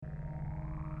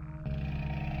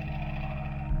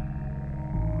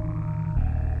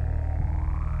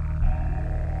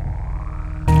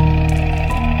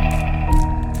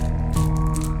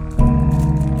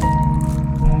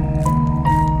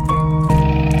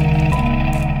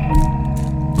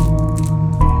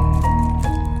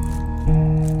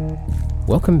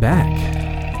Welcome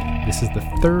back. This is the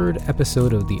third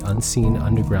episode of the Unseen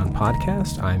Underground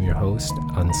podcast. I'm your host,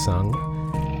 Unsung,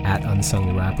 at Unsung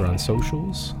the Rapper on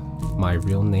socials. My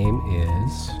real name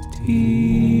is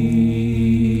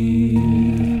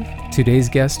T. Today's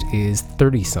guest is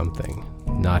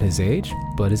Thrtysmthng. Not his age,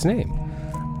 but his name.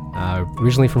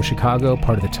 Originally from Chicago,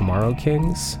 part of the Tomorrow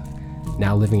Kings.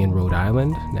 Now living in Rhode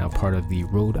Island, now part of the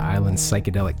Rhode Island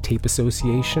Psychedelic Tape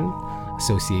Association,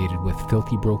 associated with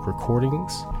Filthy Broke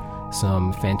Recordings,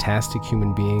 some fantastic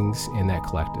human beings in that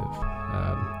collective.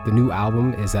 The new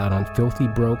album is out on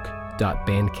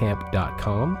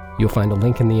filthybroke.bandcamp.com. You'll find a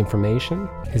link in the information.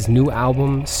 His new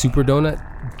album, Super Donut,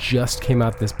 just came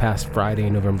out this past Friday,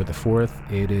 November the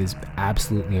 4th. It is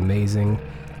absolutely amazing.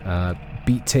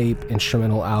 Beat tape,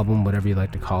 instrumental album, whatever you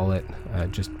like to call it.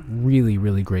 Just really,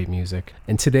 really great music.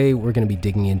 And today we're going to be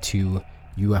digging into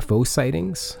UFO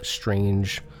sightings,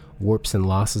 strange warps and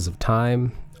losses of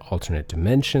time, alternate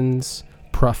dimensions,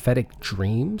 prophetic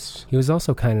dreams. He was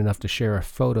also kind enough to share a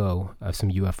photo of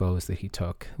some UFOs that he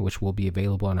took, which will be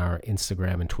available on our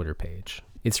Instagram and Twitter page.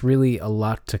 It's really a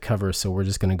lot to cover, so we're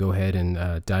just going to go ahead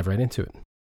and dive right into it.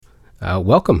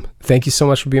 Welcome. Thank you so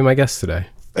much for being my guest today.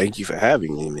 Thank you for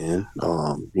having me, man.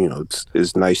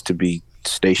 It's nice to be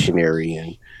stationary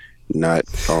and not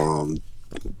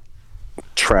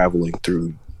traveling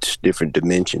through different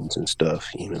dimensions and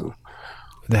stuff,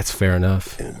 That's fair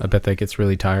enough. Yeah. I bet that gets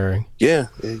really tiring. Yeah,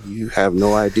 you have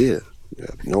no idea.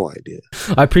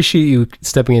 I appreciate you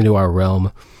stepping into our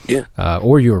realm. Yeah.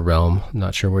 Or your realm. I'm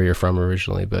not sure where you're from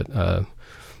originally, but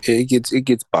it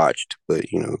gets botched, but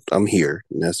I'm here,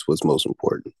 and that's what's most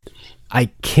important. I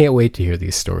can't wait to hear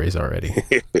these stories already.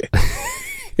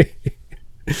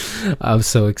 I'm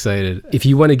so excited. If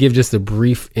you want to give just a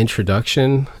brief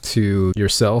introduction to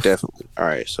yourself. Definitely. All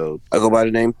right. So I go by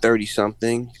the name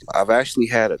Thrtysmthng. I've actually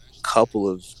had a couple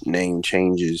of name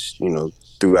changes,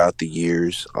 throughout the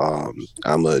years.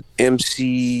 I'm a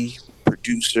MC,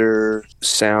 producer,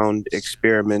 sound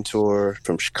experimenter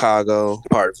from Chicago,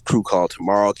 part of a crew called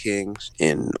Tomorrow Kings.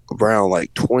 In around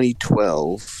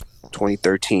 2012,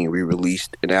 2013, we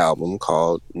released an album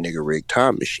called Nigga Rig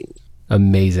Time Machine.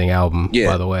 Amazing album,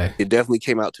 by the way. It definitely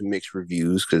came out to mixed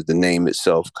reviews because the name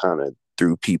itself kind of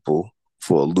threw people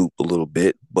for a loop a little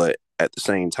bit. But at the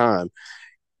same time,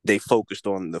 they focused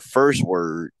on the first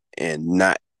word and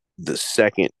not the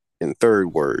second and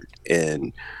third word.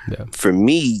 And for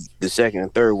me, the second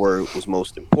and third word was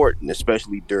most important,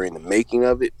 especially during the making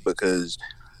of it, because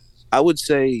I would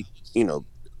say,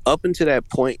 up until that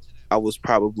point, I was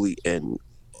probably an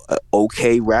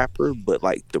okay rapper, but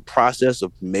the process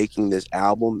of making this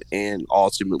album and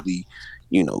ultimately,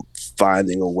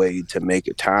 finding a way to make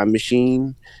a time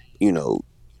machine,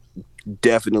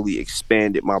 definitely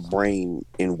expanded my brain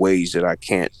in ways that I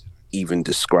can't even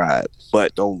describe.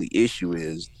 But the only issue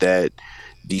is that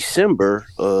December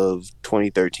of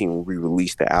 2013, when we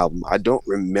released the album, I don't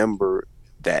remember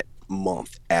that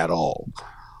month at all.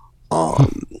 I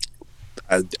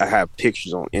have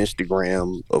pictures on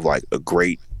Instagram of a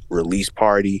great release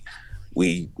party.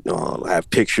 We have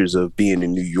pictures of being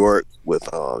in New York with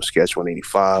Sketch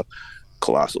 185,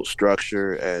 Colossal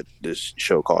Structure at this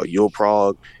show called Yo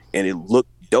Prog, and it looked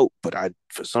dope, but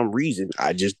for some reason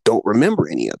I just don't remember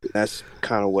any of it. That's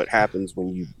kind of what happens when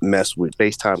you mess with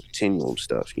space-time continuum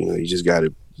stuff. You just got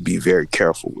to be very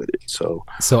careful with it. So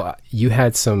you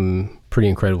had some pretty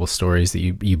incredible stories that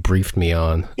you briefed me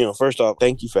on. First off,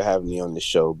 thank you for having me on this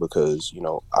show because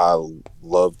I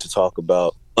love to talk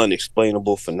about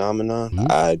unexplainable phenomenon. Mm-hmm.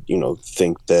 I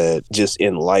think that just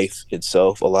in life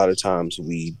itself, a lot of times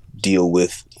we deal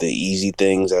with the easy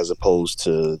things as opposed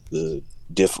to the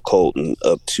difficult and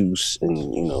obtuse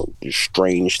and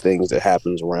strange things that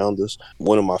happens around us.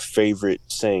 One of my favorite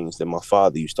sayings that my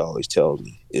father used to always tell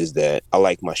me is that I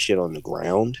like my shit on the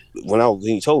ground. When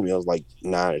he told me, I was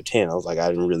 9 or 10. I was I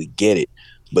didn't really get it,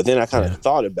 but then I kind of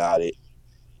thought about it,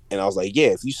 and I was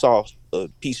if you saw a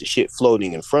piece of shit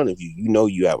floating in front of you,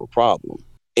 you have a problem.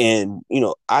 And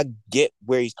I get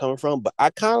where he's coming from, but I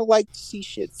kind of like to see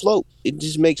shit float. It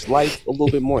just makes life a little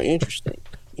bit more interesting.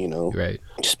 Right.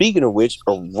 Speaking of which,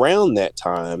 around that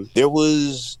time, there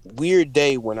was a weird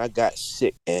day when I got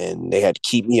sick and they had to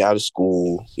keep me out of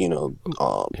school.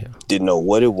 Didn't know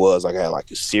what it was. I had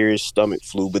a serious stomach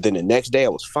flu, but then the next day I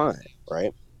was fine,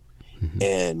 right? Mm-hmm.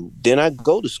 And then I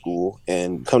go to school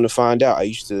and come to find out I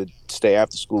used to stay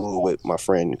after school with my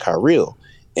friend Kyril,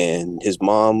 and his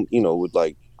mom, would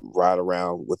ride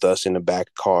around with us in the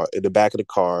back of the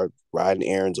car, riding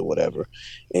errands or whatever.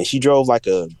 And she drove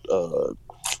a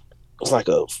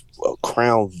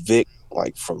Crown Vic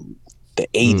from the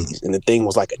 80s, and the thing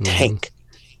was like a tank,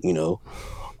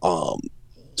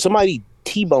 somebody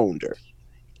T-boned her,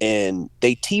 and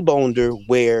they T-boned her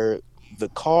where the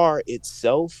car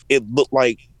itself, it looked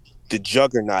like the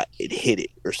juggernaut had hit it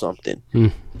or something.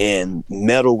 And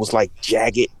metal was like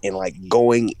jagged and like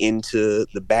going into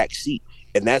the back seat.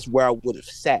 And that's where I would have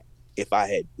sat if I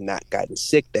had not gotten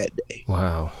sick that day.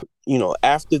 Wow.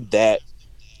 After that,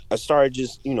 I started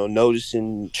just,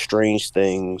 noticing strange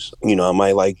things. I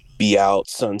might like be out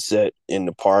sunset in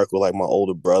the park with like my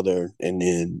older brother, and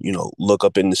then, look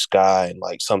up in the sky and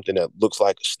like something that looks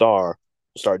like a star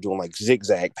start doing like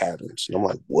zigzag patterns. And I'm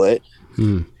like, what?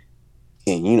 And,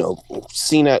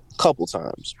 seen that a couple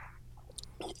times.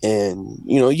 And,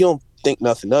 you don't think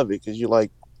nothing of it because you're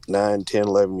like 9, 10,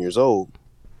 11 years old.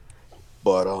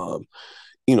 But,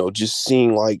 just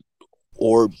seeing like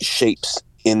orb shapes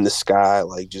in the sky,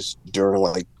 like just during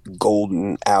like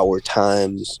golden hour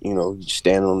times,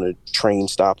 standing on a train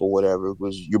stop or whatever,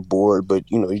 because you're bored, but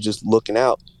you're just looking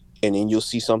out, and then you'll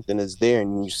see something that's there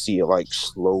and you see it like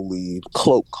slowly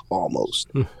cloak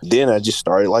almost. Then I just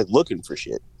started like looking for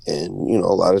shit, and a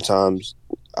lot of times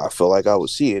I feel like I would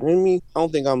see it. And I mean, I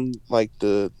don't think I'm like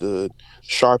the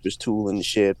sharpest tool in the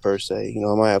shed per se.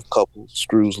 I might have a couple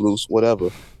screws loose, whatever,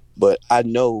 but I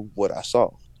know what I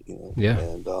saw. Yeah.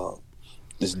 And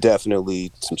there's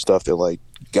definitely some stuff that like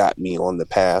got me on the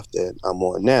path that I'm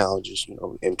on now, just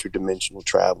interdimensional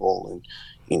travel and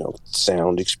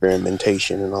sound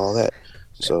experimentation and all that.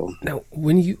 So now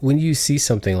when you see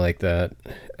something like that,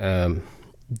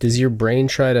 does your brain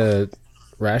try to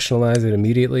rationalize it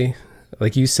immediately?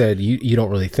 Like you said, you don't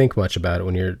really think much about it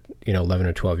when you're 11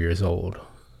 or 12 years old.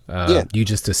 You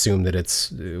just assume that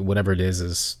it's whatever it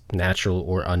is natural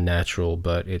or unnatural,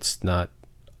 but it's not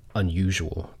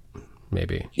unusual,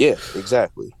 maybe. Yeah,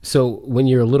 exactly. So when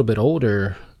you're a little bit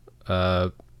older,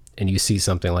 and you see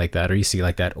something like that, or you see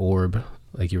like that orb,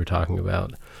 like you were talking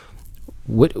about,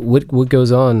 what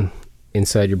goes on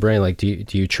inside your brain? Like, do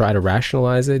you try to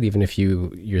rationalize it, even if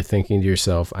you're thinking to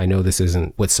yourself, I know this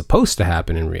isn't what's supposed to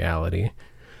happen in reality?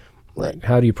 Right. Like,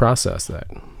 how do you process that?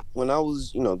 When I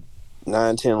was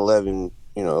 9, 10, 11,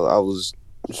 I was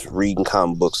just reading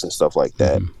comic books and stuff like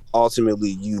that.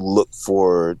 Ultimately, you look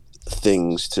for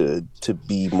things to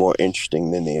be more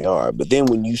interesting than they are. But then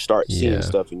when you start seeing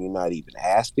stuff and you're not even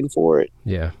asking for it,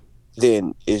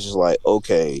 then it's just like,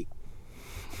 okay,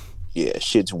 yeah,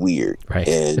 shit's weird. Right.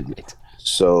 And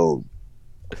so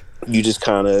you just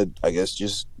kind of, I guess,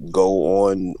 just go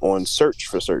on search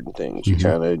for certain things. You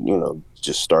kind of,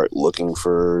 just start looking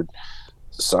for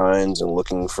signs and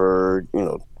looking for,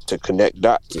 to connect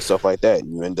dots and stuff like that.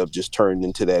 And you end up just turning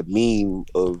into that meme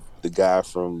of the guy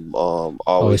from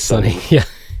Always Sunny. Yeah.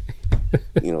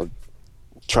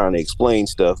 Trying to explain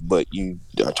stuff, but you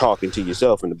are talking to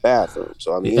yourself in the bathroom.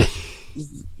 So, I mean,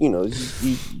 you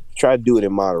try to do it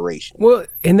in moderation. Well,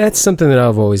 and that's something that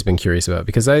I've always been curious about,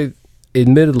 because I've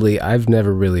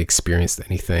never really experienced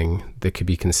anything that could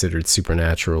be considered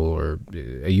supernatural or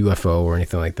a UFO or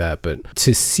anything like that. But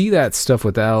to see that stuff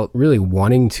without really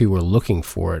wanting to or looking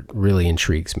for it really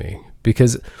intrigues me.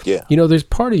 Because, there's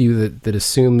part of you that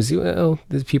assumes,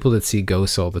 there's people that see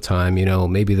ghosts all the time,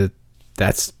 maybe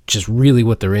that's just really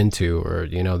what they're into, or,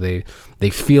 they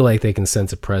feel like they can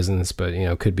sense a presence, but,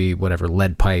 could be whatever,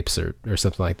 lead pipes or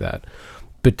something like that.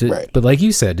 But but like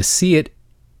you said, to see it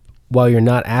while you're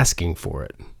not asking for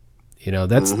it,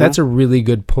 that's a really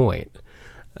good point.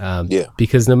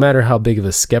 Because no matter how big of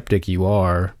a skeptic you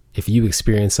are, if you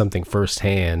experience something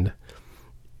firsthand,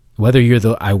 whether you're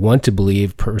the I want to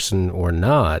believe person or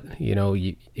not,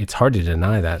 it's hard to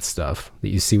deny that stuff that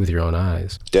you see with your own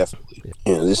eyes. Definitely.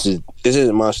 This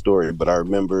isn't my story, but I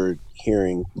remember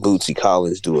hearing Bootsy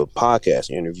Collins do a podcast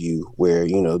interview where,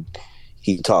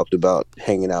 he talked about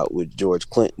hanging out with George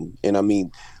Clinton. And I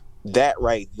mean, that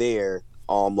right there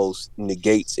almost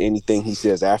negates anything he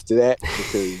says after that,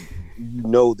 because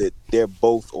that they're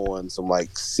both on some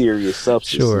like serious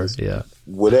substances. Sure, yeah.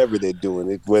 Whatever they're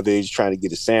doing, whether they're just trying to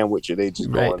get a sandwich or they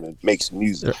just going to make some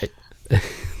music. Right.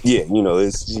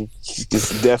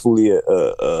 It's definitely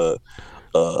a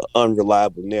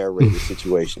unreliable narrator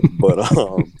situation. But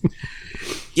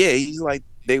he's like,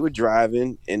 they were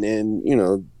driving, and then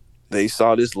they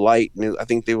saw this light, and I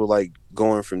think they were like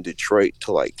going from Detroit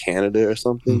to like Canada or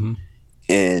something.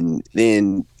 And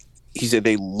then he said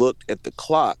they looked at the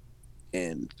clock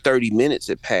and 30 minutes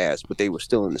had passed, but they were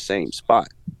still in the same spot.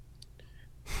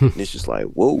 And it's just like,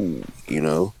 whoa,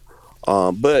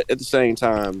 but at the same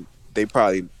time, they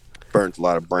probably burnt a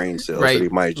lot of brain cells, so they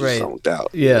might just zoned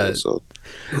out. So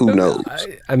who knows?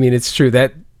 I mean, it's true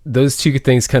that those two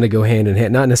things kind of go hand in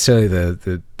hand. Not necessarily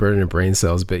the burning of brain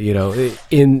cells, but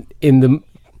in the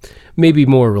maybe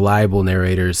more reliable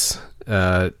narrators,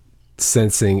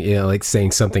 sensing, like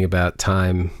saying something about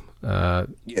time,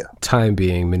 time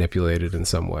being manipulated in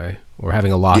some way, or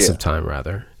having a loss of time,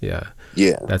 rather. Yeah.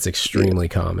 That's extremely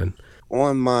common.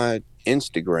 On my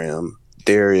Instagram,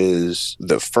 there is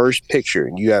the first picture,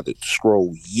 and you have to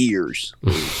scroll years.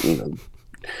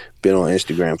 Been on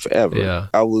Instagram forever. Yeah.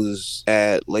 I was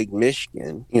at Lake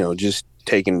Michigan, just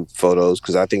taking photos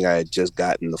because I think I had just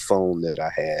gotten the phone that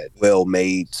I had,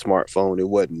 well-made smartphone. It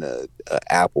wasn't a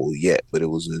Apple yet, but it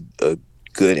was a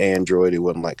good Android. It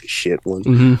wasn't like a shit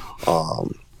one.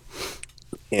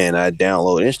 And I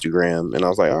download Instagram, and I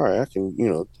was like, all right, I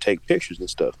can, take pictures and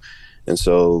stuff. And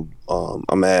so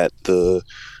I'm at the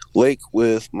lake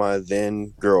with my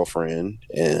then girlfriend,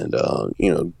 and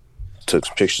took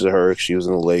some pictures of her. She was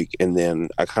in the lake, and then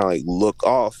I kind of like look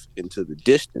off into the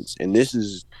distance, and this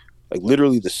is like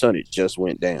literally the sun had just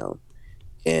went down,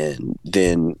 and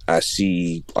then I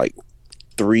see like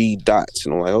 3 dots,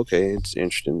 and I'm like, okay, it's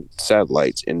interesting,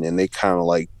 satellites. And then they kind of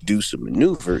like do some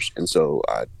maneuvers, and so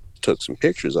I took some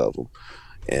pictures of them,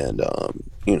 and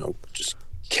just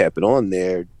kept it on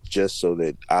there just so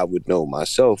that I would know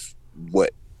myself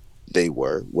what they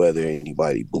were, whether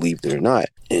anybody believed it or not.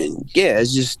 And yeah,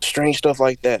 it's just strange stuff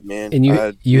like that, man. And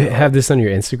you have this on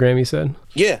your Instagram, you said?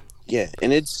 Yeah.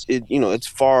 And it's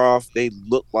far off. They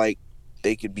look like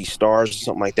they could be stars or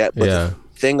something like that. But the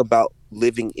thing about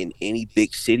living in any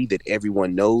big city that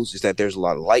everyone knows is that there's a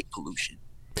lot of light pollution.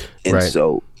 And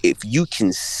so if you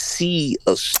can see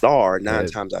a star, 9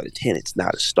 times out of 10, it's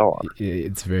not a star.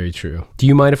 It's very true. Do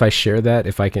you mind if I share that?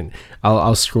 If I can,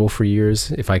 I'll scroll for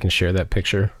years if I can share that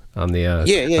picture on the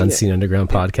Unseen Underground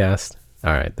podcast.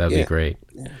 All right, that'd be great.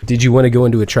 Yeah. Did you want to go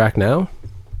into a track now?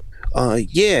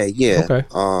 Yeah.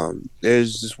 Okay.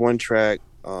 There's this one track.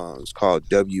 It's called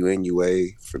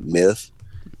WNUA for Myth,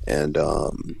 and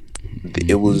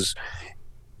it was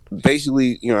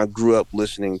basically, I grew up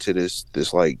listening to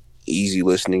this like easy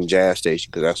listening jazz station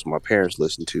because that's what my parents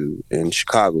listened to in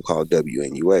Chicago called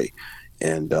WNUA,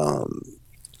 and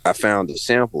I found a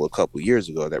sample a couple years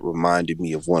ago that reminded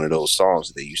me of one of those songs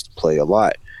that they used to play a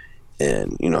lot,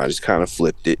 and I just kind of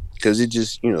flipped it because it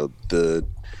just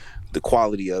the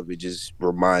quality of it just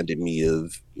reminded me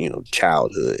of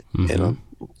childhood, and I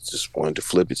just wanted to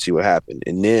flip it, see what happened.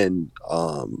 And then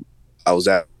I was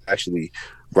actually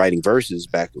writing verses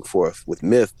back and forth with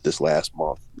Myth this last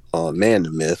month, Man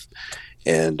to Myth,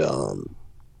 and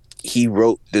he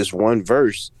wrote this one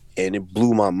verse and it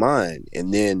blew my mind.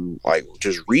 And then like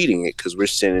just reading it, because we're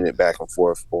sending it back and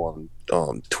forth on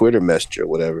Twitter Messenger or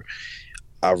whatever,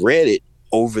 I read it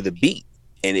over the beat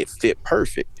and it fit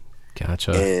perfect.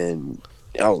 Gotcha. And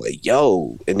I was like,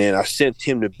 yo. And then I sent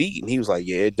him the beat and he was like,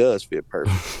 yeah, it does fit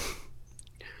perfect.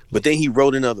 But then he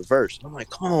wrote another verse. I'm like,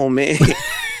 come on, man.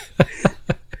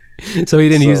 So he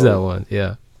didn't use that one.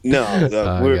 Yeah.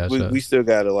 No, we still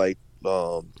got to like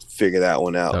figure that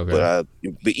one out. Okay.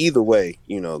 But either way,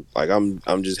 like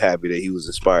I'm just happy that he was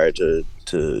inspired to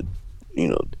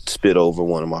spit over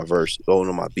one of my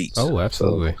beats. Oh,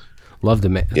 absolutely. So, love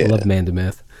Man to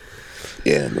Myth.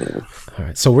 Yeah, man. All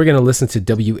right, so we're gonna listen to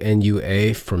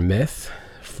WNUA for Myth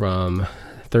from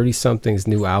 30-something's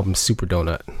new album Super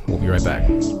Donut. We'll be right back.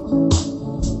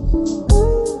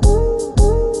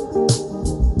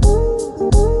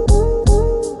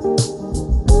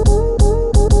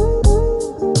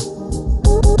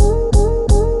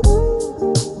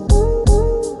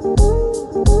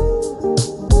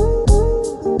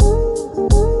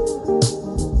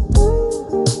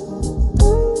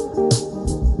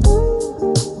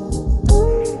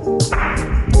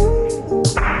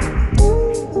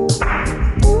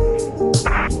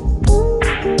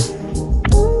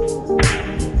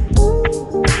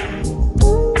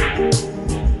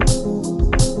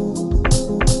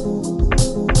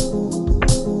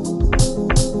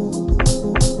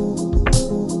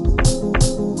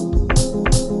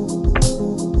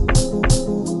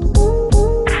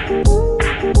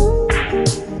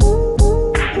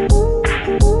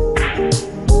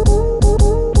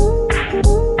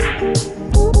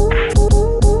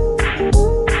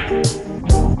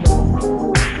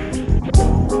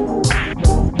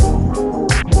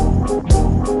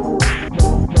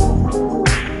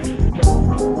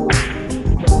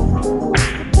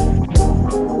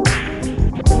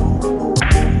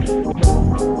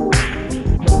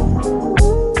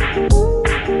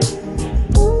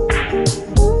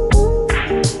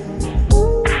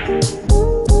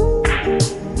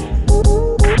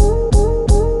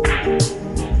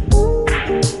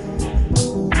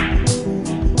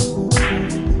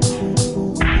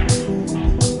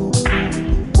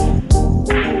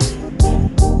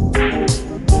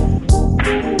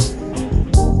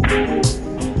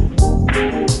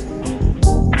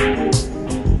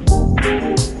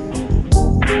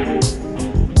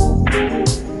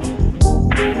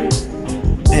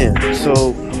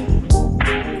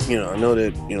 I know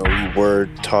that, we were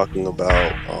talking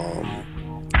about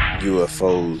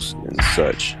UFOs and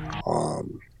such.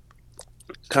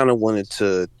 Kind of wanted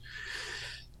to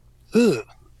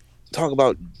talk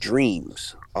about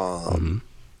dreams. I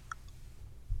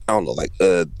don't know,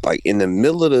 like in the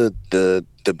middle of the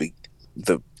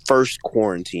first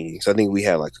quarantine, because I think we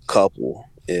had like a couple,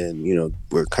 and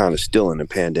we're kind of still in a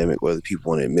pandemic, whether people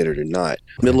want to admit it or not.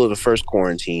 Middle of the first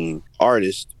quarantine,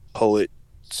 artist, poet,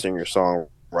 singer,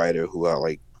 songwriter who I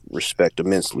like respect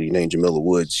immensely, named Jamila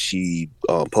Woods, she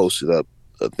posted up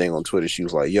a thing on Twitter. She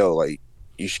was like, "Yo, like,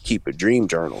 you should keep a dream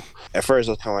journal." At first,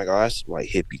 I was kind of like, "Oh, that's like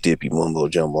hippy dippy mumbo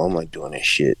jumbo. I'm like doing that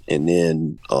shit." And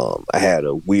then I had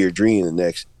a weird dream the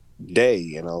next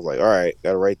day, and I was like, "All right,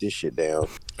 gotta write this shit down."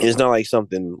 It's not like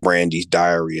something Randy's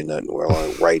diary or nothing where I'm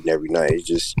like writing every night. It's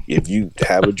just, if you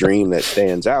have a dream that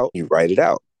stands out, you write it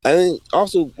out. I think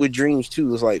also with dreams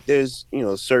too, it's like there's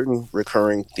certain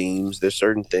recurring themes. There's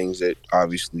certain things that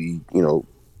obviously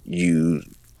you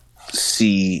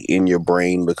see in your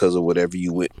brain because of whatever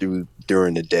you went through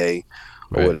during the day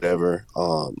or whatever.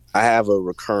 I have a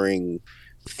recurring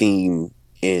theme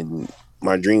in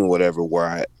my dream, whatever,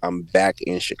 where I'm back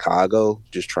in Chicago,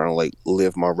 just trying to like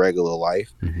live my regular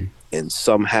life. And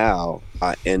somehow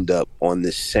I end up on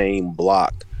this same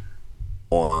block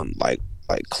on like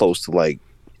close to like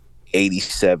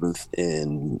 87th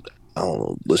and I don't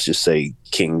know, let's just say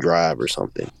King Drive or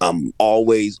something. I'm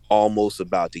always almost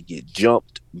about to get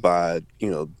jumped by,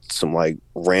 some like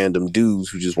random dudes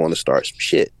who just want to start some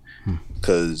shit.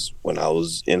 Because when I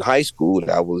was in high school,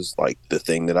 that was like the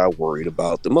thing that I worried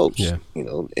about the most,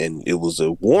 and it was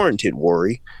a warranted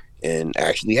worry and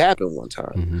actually happened one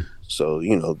time. So,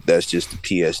 that's just the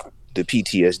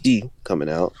PTSD coming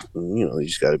out. You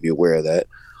just got to be aware of that.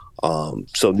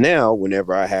 So now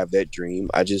whenever I have that dream,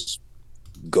 I just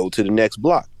go to the next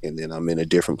block and then I'm in a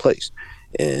different place.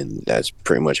 And that's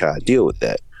pretty much how I deal with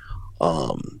that.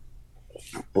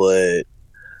 But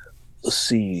let's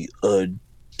see, a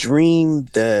dream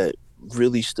that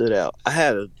really stood out. I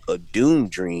had a Doom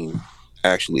dream,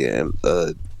 actually, a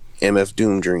MF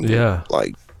Doom dream,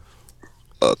 like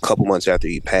a couple months after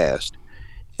he passed.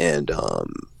 And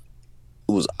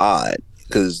it was odd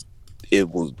because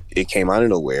it came out of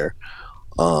nowhere.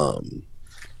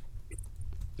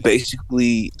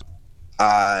 Basically,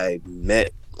 I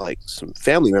met like some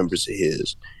family members of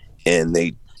his, and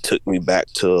they took me back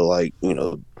to like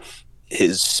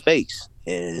his space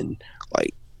and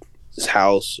like his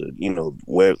house,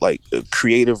 where like a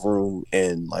creative room,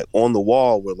 and like on the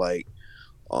wall were like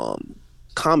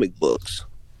comic books,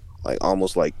 like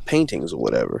almost like paintings or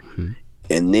whatever.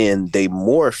 And then they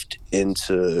morphed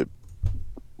into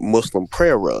Muslim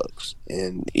prayer rugs.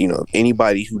 And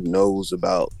anybody who knows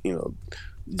about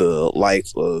the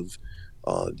life of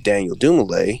Daniel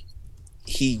Dumile,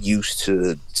 he used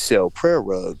to sell prayer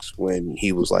rugs when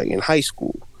he was like in high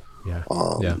school.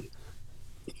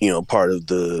 Part of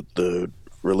the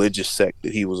religious sect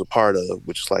that he was a part of,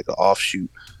 which is like an offshoot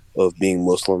of being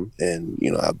Muslim. And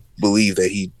I believe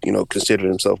that he considered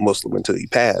himself Muslim until he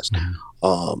passed.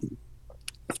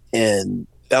 And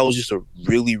that was just a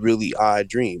really, really odd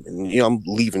dream. And I'm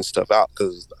leaving stuff out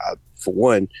because for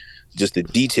one, just the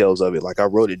details of it, like I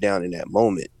wrote it down in that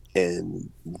moment, and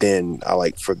then I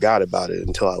like forgot about it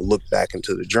until I looked back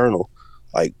into the journal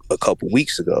like a couple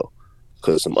weeks ago,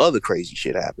 because some other crazy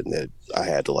shit happened that I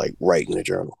had to like write in the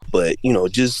journal. But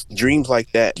just dreams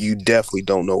like that, you definitely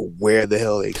don't know where the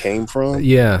hell they came from.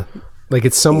 Like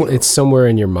it's somewhere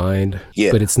in your mind,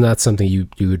 but it's not something you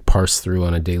would parse through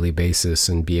on a daily basis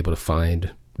and be able to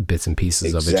find bits and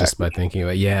pieces of it just by thinking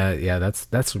about it.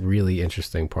 That's a really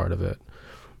interesting part of it.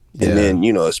 And then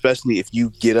especially if you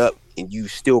get up and you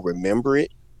still remember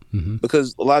it,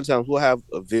 because a lot of times we'll have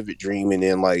a vivid dream and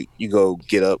then like you go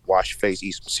get up, wash your face,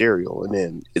 eat some cereal, and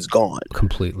then it's gone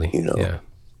completely.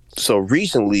 So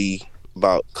recently,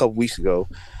 about a couple weeks ago,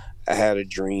 I had a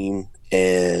dream,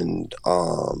 and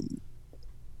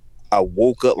I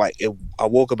woke up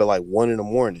at like 1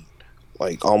 a.m,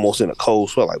 like almost in a cold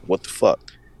sweat, like what the fuck.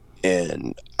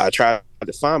 And I tried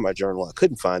to find my journal, I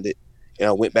couldn't find it, and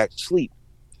I went back to sleep,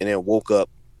 and then woke up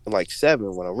at like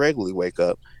 7 when I regularly wake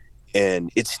up,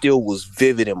 and it still was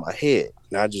vivid in my head.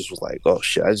 And I just was like, oh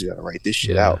shit, I just gotta write this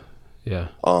shit out.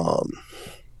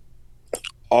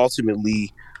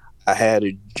 Ultimately, I had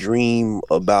a dream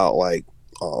about like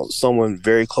someone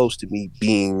very close to me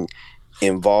being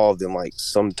involved in like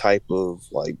some type of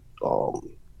like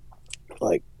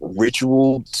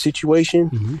ritual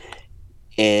situation.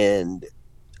 And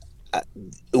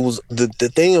it was the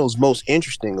thing that was most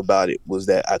interesting about it was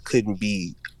that I couldn't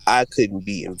be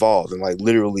involved. And like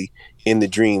literally in the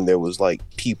dream there was like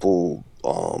people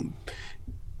um,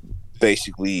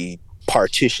 basically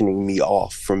partitioning me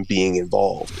off from being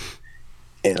involved.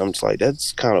 And I'm just like,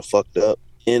 that's kind of fucked up.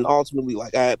 And ultimately,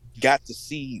 like, I got to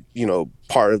see,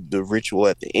 part of the ritual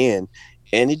at the end,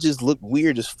 and it just looked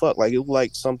weird as fuck. Like, it looked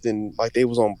like something, like they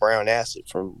was on brown acid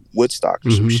from Woodstock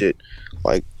or some shit,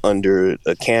 like under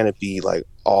a canopy, like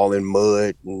all in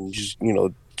mud and just,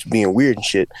 being weird and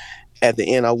shit. At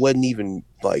the end, I wasn't even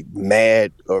like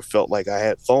mad or felt like I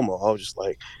had FOMO. I was just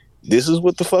like, this is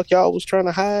what the fuck y'all was trying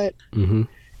to hide. And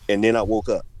then I woke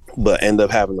up, but ended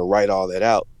up having to write all that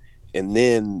out. And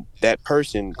then that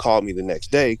person called me the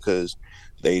next day because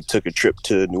they took a trip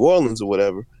to New Orleans or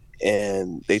whatever,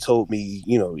 and they told me,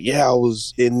 I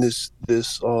was in this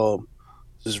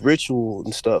ritual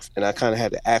and stuff, and I kind of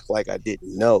had to act like I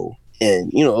didn't know.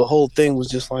 And the whole thing was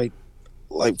just like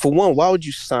for one, why would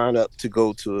you sign up to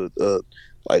go to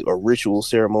a ritual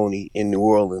ceremony in New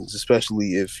Orleans,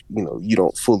 especially if you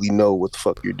don't fully know what the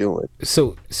fuck you're doing?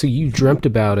 So you dreamt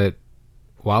about it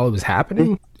while it was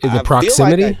happening? In the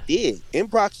proximity? Feel like I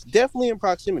did. Definitely in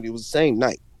proximity. It was the same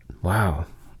night. Wow.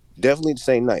 Definitely the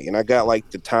same night. And I got like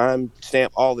the time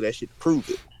stamp, all of that shit to prove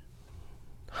it.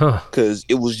 Huh. Because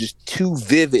it was just too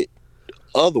vivid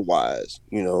otherwise,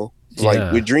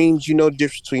 Like with dreams, the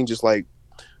difference between just like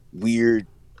weird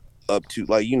up to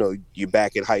like, you're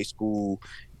back at high school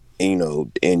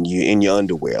and, and you're in your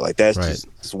underwear. Like that's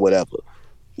just whatever,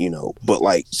 But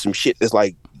like some shit that's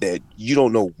like that you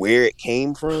don't know where it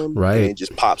came from, right? And it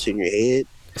just pops in your head.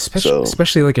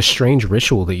 Especially like a strange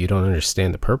ritual that you don't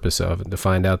understand the purpose of, and to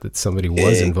find out that somebody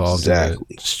was involved in a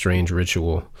strange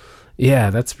ritual. Yeah,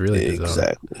 that's really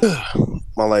bizarre. Exactly.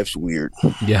 My life's weird.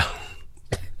 Yeah,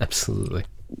 absolutely.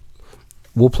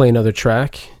 We'll play another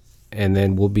track, and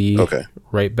then we'll be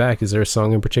right back. Is there a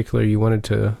song in particular you wanted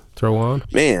to throw on?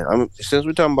 Man, since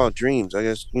we're talking about dreams, I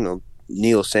guess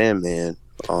Neil Sandman.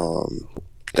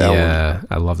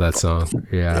 I love that song.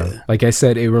 Yeah. Like I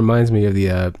said, it reminds me of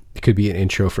it could be an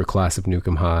intro for Class of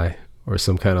Nukem High or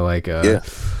some kind of like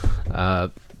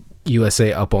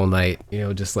USA Up All Night,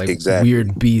 just like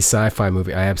weird B sci-fi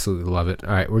movie. I absolutely love it.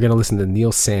 All right, we're going to listen to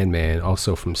Neil Sandman,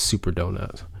 also from Super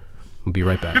Donut. We'll be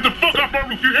right back. Get the fuck up,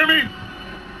 Barbara, you hear me?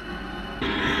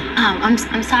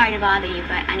 I'm sorry to bother you,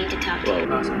 but I need to talk to you.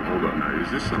 Hold on now,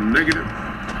 is this something negative?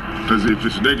 Because if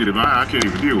it's negative, I can't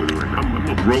even deal with it right now. I'm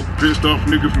a broke, pissed off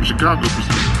nigga from Chicago.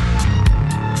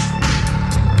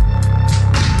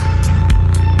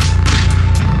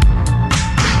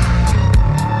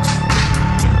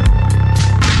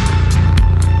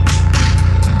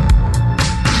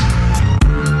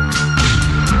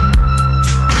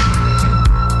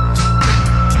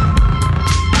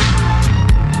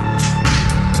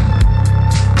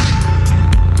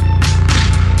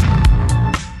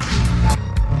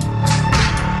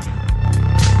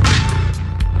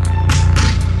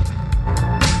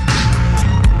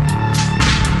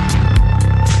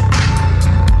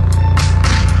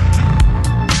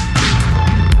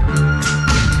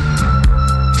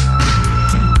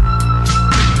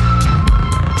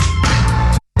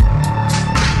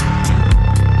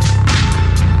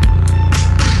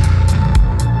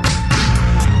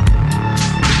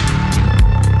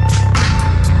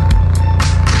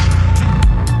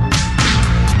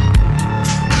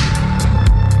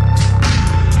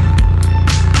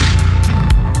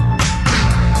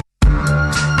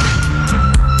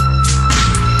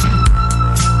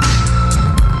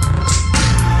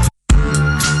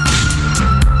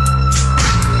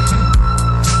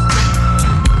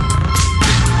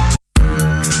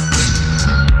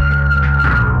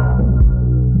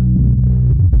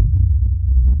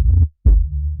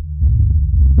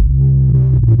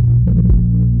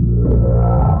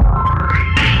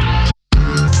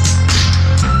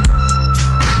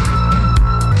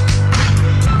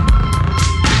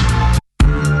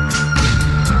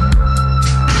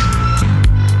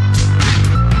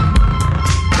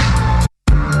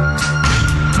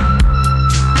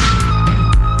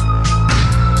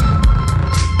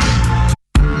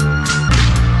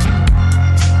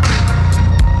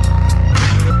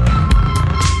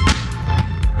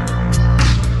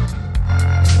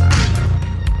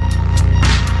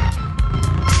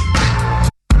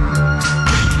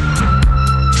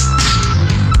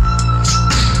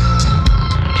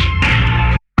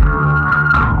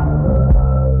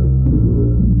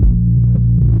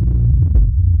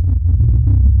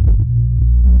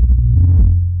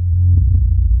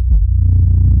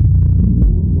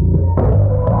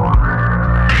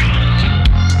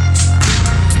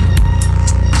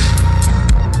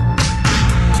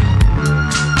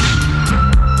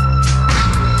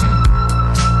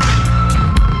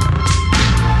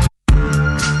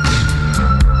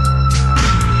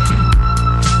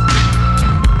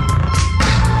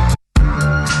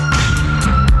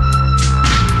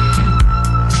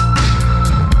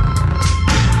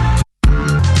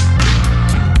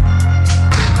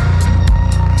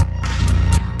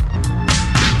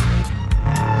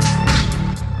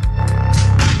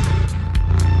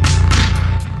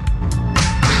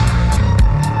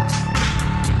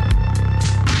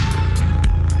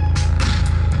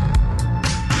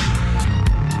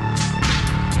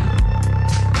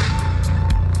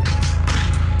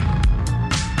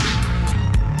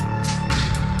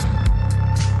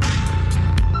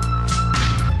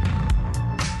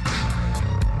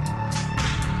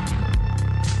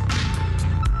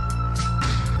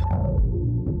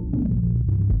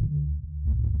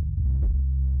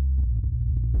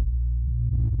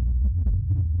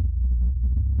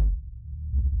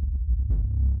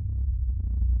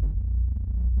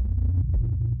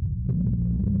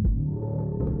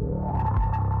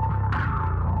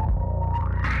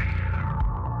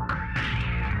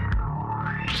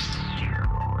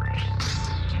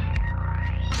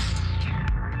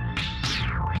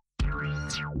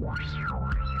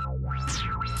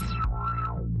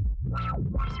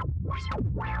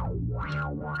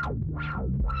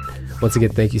 Once again,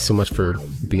 thank you so much for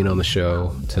being on the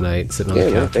show tonight, sitting on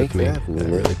the couch with me. I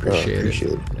really appreciate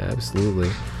it. Absolutely.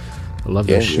 I love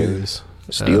those shoes.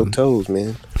 Steel toes,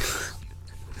 man.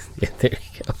 Yeah, there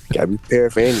you go. Gotta be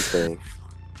prepared for anything.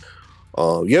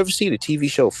 You ever see the TV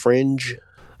show Fringe?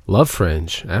 Love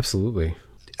Fringe, absolutely.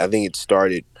 I think it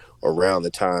started around the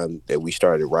time that we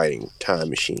started writing Time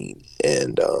Machine,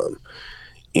 and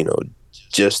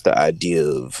just the idea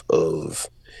of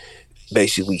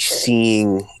basically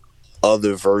seeing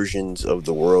other versions of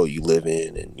the world you live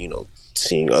in, and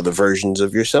seeing other versions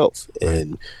of yourself,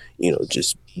 and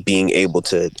just being able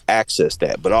to access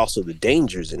that, but also the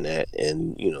dangers in that,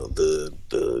 and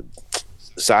the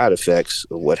side effects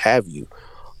or what have you.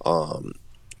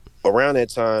 Around that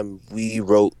time, we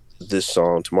wrote this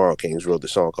song. Tomorrow Kings wrote the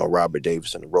song called Robert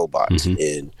Davis and the Robots.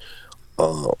 And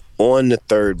on the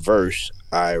third verse,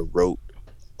 I wrote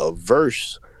a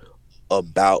verse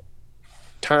about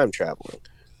time traveling,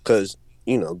 because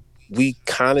we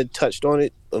kind of touched on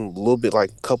it a little bit,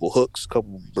 like a couple hooks,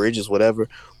 couple bridges, whatever.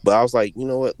 But I was like, you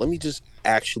know what? Let me just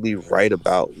actually write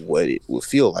about what it would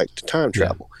feel like to time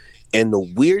travel. Yeah. And the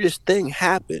weirdest thing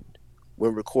happened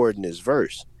when recording this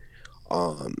verse.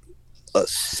 A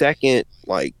second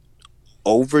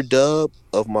overdub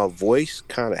of my voice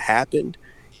kind of happened,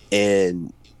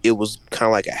 and it was kind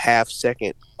of like a half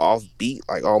second off beat,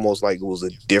 like almost like it was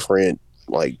a different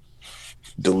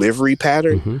delivery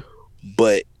pattern.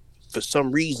 But for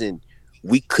some reason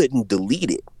we couldn't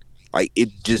delete it.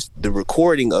 The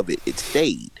recording of it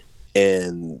stayed.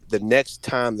 And the next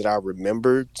time that I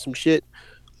remembered some shit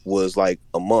was like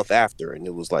a month after, and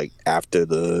it was like after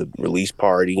the release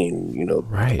party, and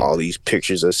all these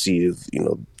pictures I see of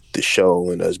the show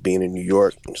and us being in New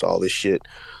York and all this shit.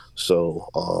 So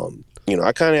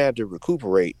I kind of had to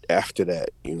recuperate after that,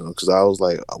 because I was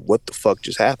like, what the fuck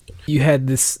just happened? You had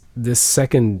this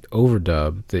second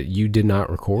overdub that you did not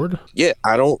record? Yeah,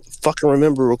 I don't fucking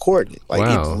remember recording it.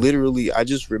 Wow. It literally, I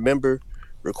just remember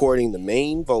recording the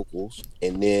main vocals,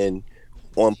 and then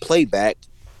on playback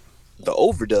the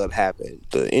overdub happened.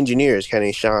 The engineers kind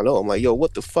of shine on. I'm like, yo,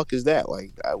 what the fuck is that?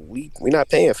 We're not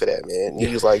paying for that, man. And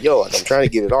he was like, yo, I'm trying to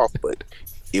get it off, but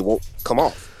it won't come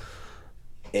off.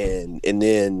 And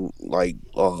then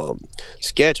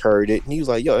Sketch heard it, and he was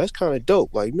like, yo, that's kind of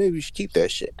dope. Maybe you should keep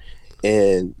that shit.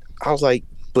 And I was like,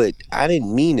 but I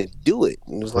didn't mean to do it.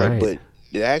 And it was like, but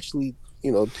it actually,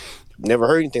 never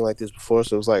heard anything like this before.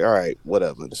 So it was like, all right,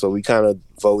 whatever. So we kind of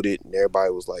voted, and everybody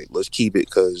was like, let's keep it,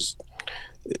 because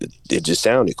it just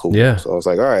sounded cool. Yeah. So I was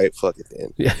like, all right, fuck it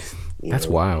then. Yeah. That's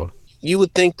wild. You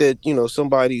would think that,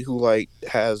 somebody who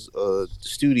has a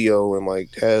studio and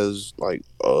has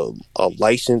a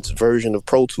licensed version of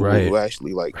Pro Tools, who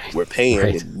actually we're paying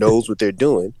and knows what they're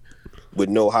doing,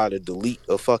 would know how to delete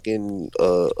a fucking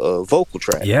vocal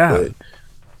track. Yeah.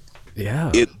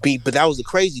 But that was the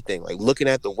crazy thing. Looking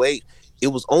at the wave, it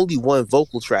was only one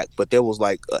vocal track, but there was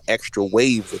an extra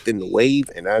wave within the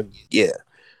wave, and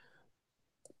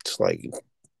it's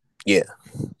it's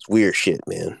weird shit,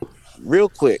 man. Real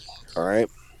quick, all right,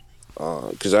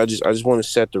 because I just want to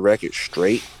set the record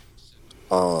straight.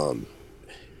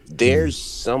 There's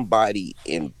somebody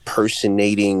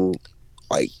impersonating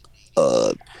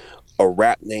a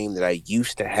rap name that I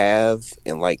used to have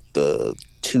in the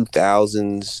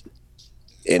 2000s,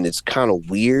 and it's kind of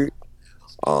weird.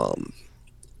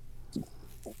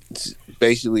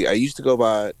 Basically, I used to go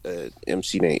by an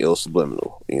MC named Ill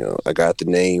Subliminal. I got the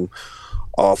name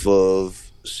off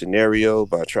of Scenario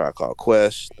by Tribe Called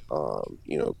Quest.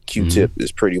 Q-Tip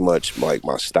is pretty much my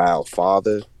style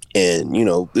father. And,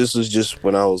 this was just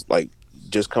when I was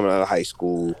just coming out of high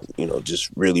school, just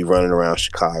really running around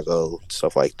Chicago,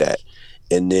 stuff like that.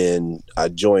 And then I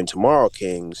joined Tomorrow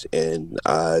Kings, and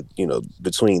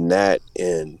between that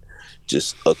and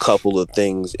just a couple of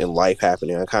things in life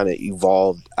happening, I kind of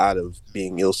evolved out of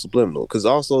being Ill Subliminal, because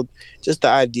also just the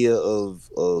idea of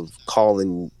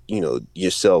calling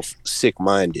yourself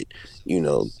sick-minded,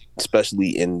 especially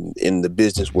in the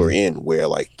business we're in, where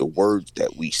the words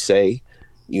that we say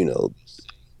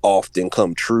often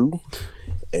come true.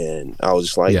 And I was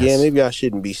just like, yeah, maybe I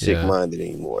shouldn't be sick-minded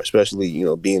anymore, especially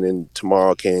being in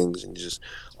Tomorrow Kings, and just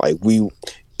it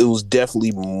was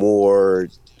definitely more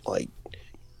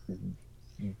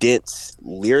dense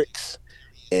lyrics,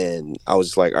 and I was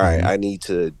just like, all right, I need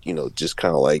to just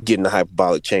kind of get in the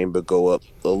hyperbolic chamber, go up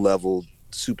a level,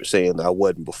 Super Saiyan that I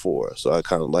wasn't before. So I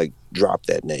kind of dropped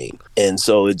that name, and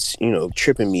so it's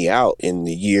tripping me out in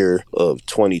the year of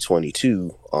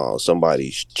 2022.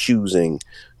 Somebody's choosing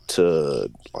to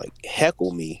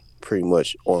heckle me pretty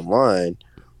much online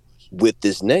with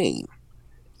this name.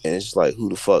 and it's like, who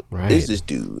the fuck Right. is this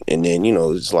dude? And then, you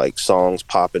know, it's like songs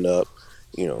popping up,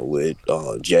 you know, with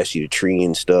Jesse the Tree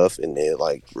and stuff, and they're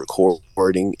like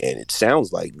recording, and it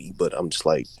sounds like me, but I'm just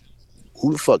like,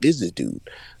 who the fuck is this dude?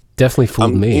 Definitely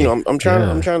fooled me. You know, I'm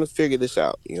trying to figure this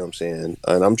out. You know what I'm saying?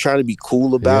 And I'm trying to be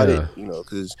cool about it. You know,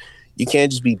 because you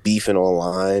can't just be beefing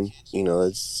online. You know,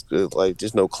 it's like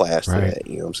there's no class to that.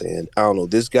 You know what I'm saying? I don't know.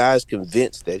 This guy's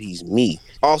convinced that he's me.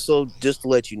 Also, just to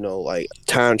let you know, like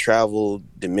time travel,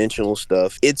 dimensional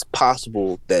stuff, it's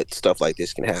possible that stuff like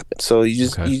this can happen. So you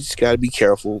just got to be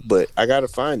careful. But I got to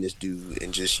find this dude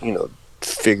and just, you know,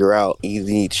 figure out either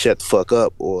you need to shut the fuck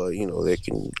up, or, you know, there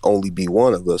can only be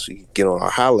one of us. So you can get on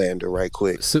our Highlander right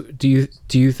quick. So do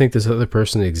you think this other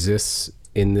person exists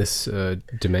in this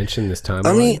dimension, this timeline?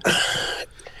 I mean,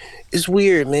 it's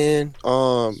weird, man.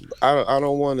 I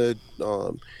don't want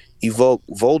to evoke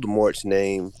Voldemort's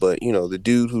name, but, you know, the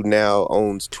dude who now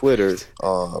owns Twitter,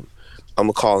 I'm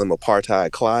gonna call him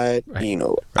Apartheid Clyde. You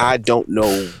know, I don't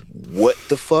know what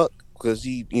the fuck, because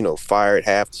he, you know, fired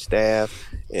half the staff,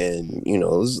 and, you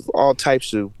know, there's all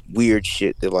types of weird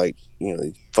shit that, like, you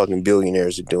know, fucking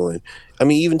billionaires are doing. I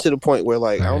mean, even to the point where,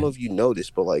 like, I don't know if you know this,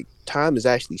 but, like, time is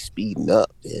actually speeding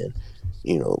up, man.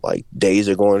 You know, like, days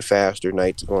are going faster,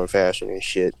 nights are going faster and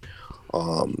shit.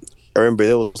 I remember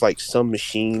there was, like, some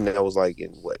machine that was, like,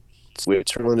 in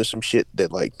Switzerland or some shit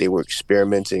that, like, they were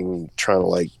experimenting, trying to,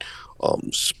 like,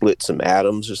 split some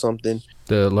atoms or something.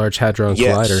 The Large Hadron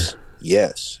Collider.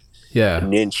 Yes. Yeah.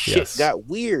 And then shit got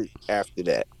weird after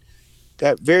that.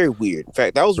 Got very weird. In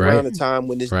fact, that was around the time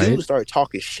when this dude started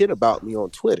talking shit about me on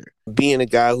Twitter. Being a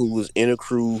guy who was in a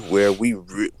crew where we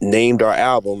named our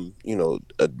album, you know,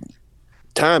 a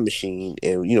time machine,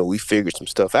 and, you know, we figured some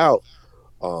stuff out.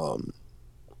 I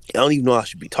don't even know I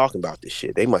should be talking about this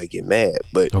shit. They might get mad.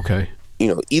 But, you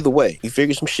know, either way, we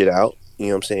figured some shit out. You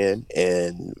know what I'm saying?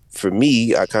 And for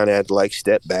me, I kind of had to, like,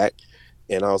 step back.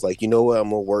 And I was like, you know what?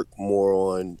 I'm going to work more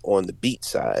on the beat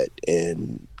side.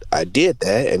 And I did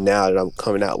that. And now that I'm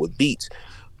coming out with beats,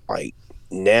 like,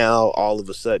 now all of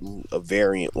a sudden a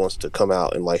variant wants to come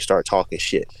out and, like, start talking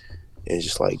shit. And it's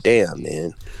just like, damn,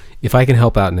 man. If I can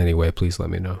help out in any way, please let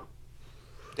me know.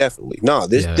 Definitely. No,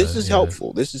 this is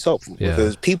helpful. This is helpful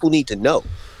because people need to know.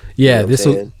 Yeah, you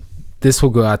know this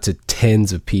will go out to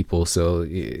tens of people, so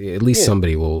at least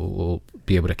somebody will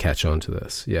be able to catch on to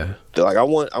this. Yeah. Like, I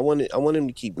want him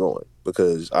to keep going,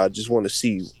 because I just want to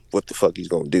see what the fuck he's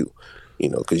gonna do. You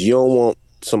know, because you don't want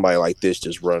somebody like this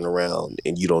just running around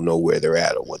and you don't know where they're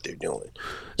at or what they're doing.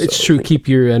 It's true. Keep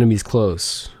your enemies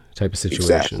close type of situation.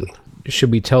 Exactly.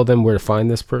 Should we tell them where to find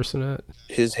this person at?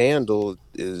 His handle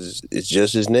is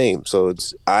just his name, so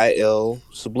it's IL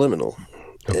Subliminal.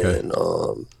 Okay.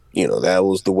 And you know, that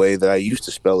was the way that I used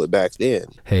to spell it back then.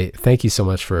 Hey, thank you so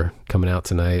much for coming out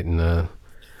tonight and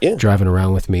driving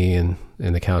around with me in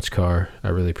the couch car. I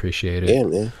really appreciate it. Yeah,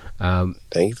 man.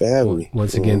 Thank you for having me.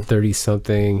 Once again,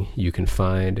 30-something. You can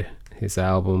find his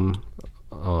album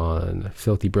on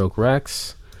Filthy Broke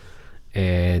Rex,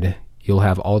 and you'll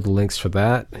have all the links for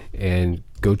that. And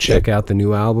go check out the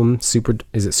new album.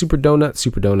 Is it Super Donut?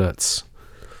 Super Donuts.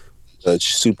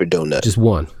 Super Donut. Just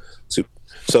one.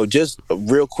 So just a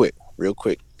real quick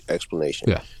explanation.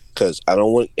 Yeah. Because I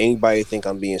don't want anybody to think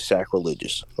I'm being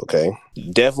sacrilegious, okay?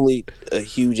 Definitely a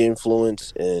huge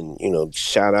influence, and, you know,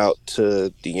 shout out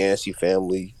to the Yancey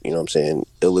family. You know what I'm saying?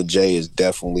 Illa J is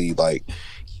definitely, like,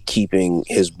 keeping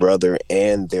his brother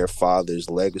and their father's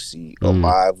legacy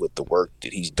alive with the work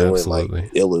that he's doing. Absolutely.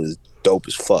 Like, Illa is dope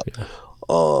as fuck.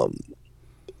 Yeah.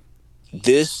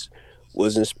 This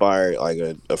was inspired, like,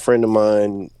 a friend of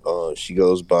mine, she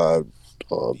goes by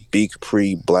B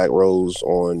Capri Black Rose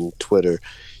on Twitter.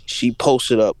 She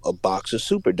posted up a box of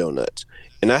Super Donuts,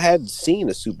 and I hadn't seen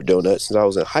a Super Donut since I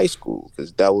was in high school,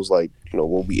 because that was, like, you know,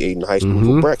 what we ate in high school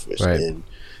for breakfast. Right. And,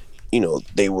 you know,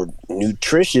 they were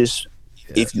nutritious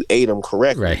if you ate them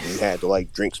correctly. Right. You had to,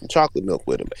 like, drink some chocolate milk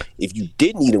with them. If you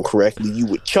didn't eat them correctly, you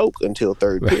would choke until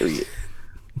third period.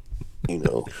 You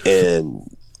know, and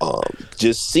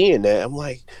just seeing that, I'm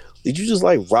like, did you just,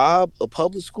 like, rob a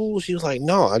public school? She was like,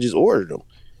 no, I just ordered them.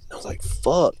 I was like,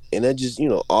 fuck. And that just, you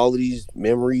know, all of these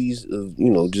memories of, you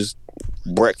know, just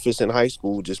breakfast in high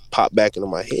school just popped back into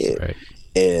my head. Right.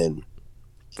 And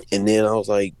then I was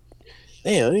like,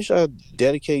 damn, I should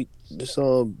dedicate this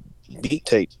beat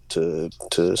tape to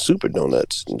Super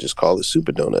Donuts and just call it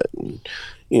Super Donut. And,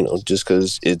 you know, just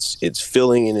because it's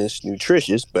filling and it's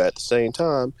nutritious, but at the same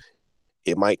time,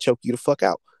 it might choke you the fuck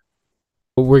out.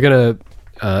 We're going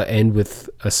to end with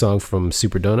a song from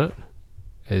Super Donut.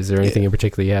 Is there anything in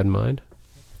particular you had in mind?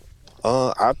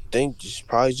 I think just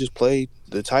probably just play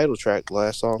the title track, the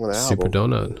last song on the album. Super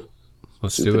Donut.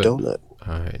 Let's Super do it. Donut.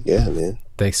 All right. Yeah, man.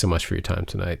 Thanks so much for your time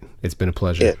tonight. It's been a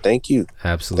pleasure. Yeah, thank you.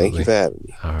 Absolutely. Thank you for having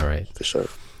me. All right. For sure.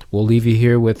 We'll leave you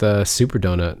here with a Super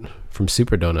Donut from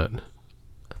Super Donut.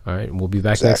 All right. We'll be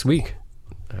back next week.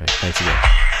 All right. Thanks again.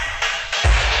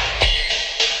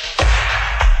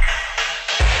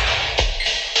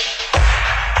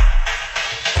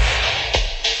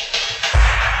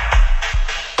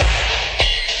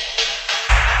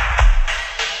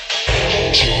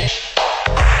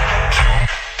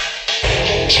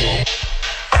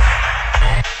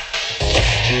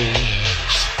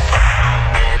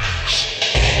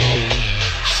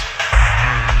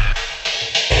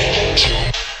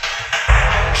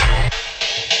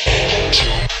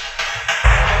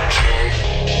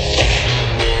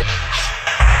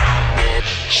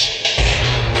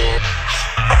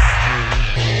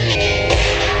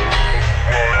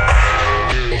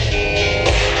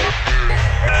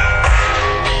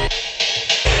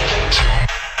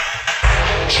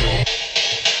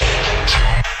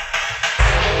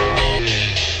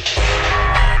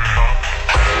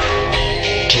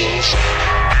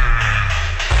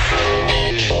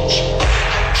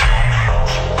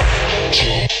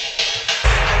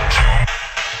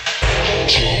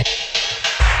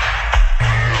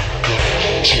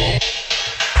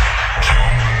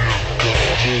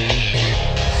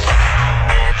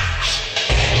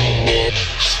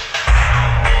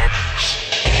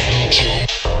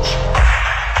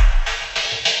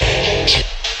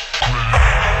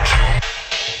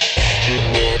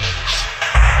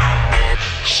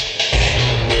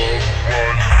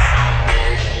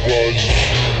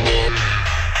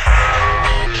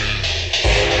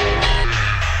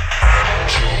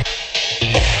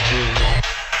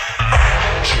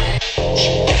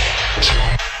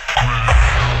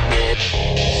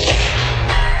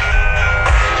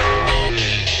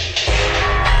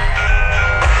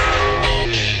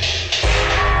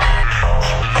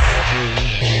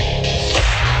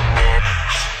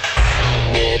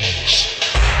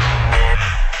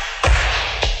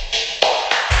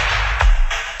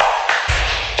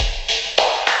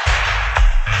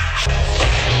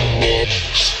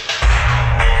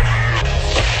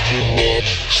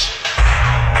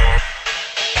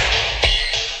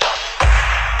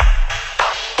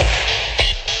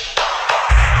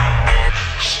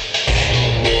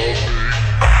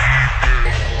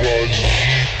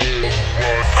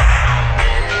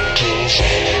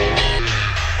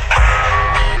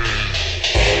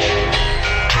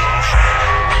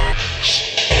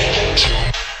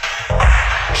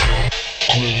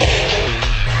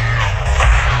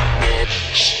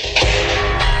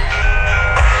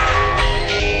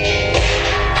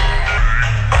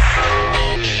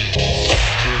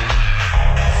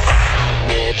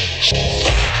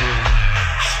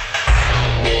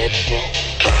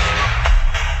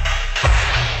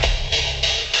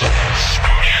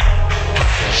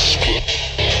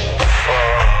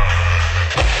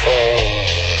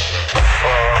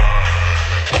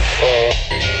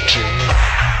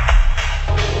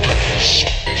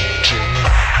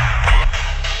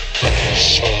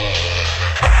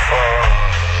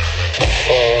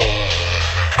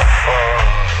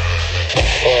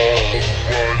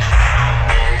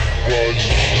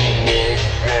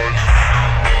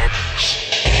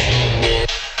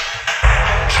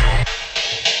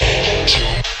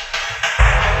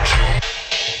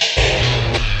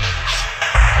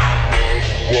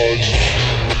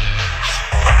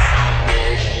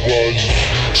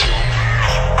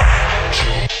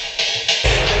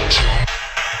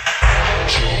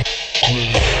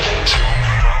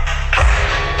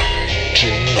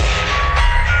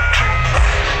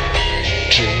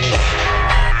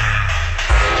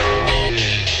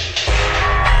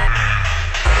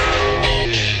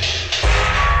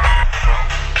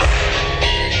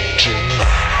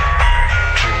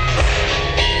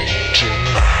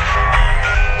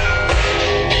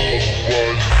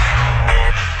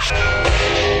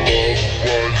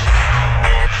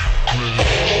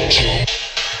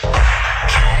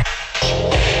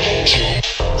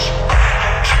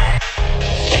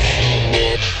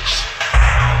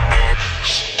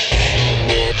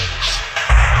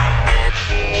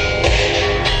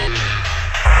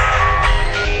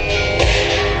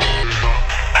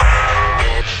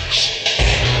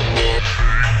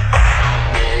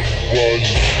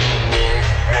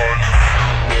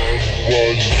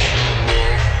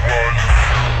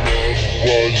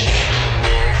 Run.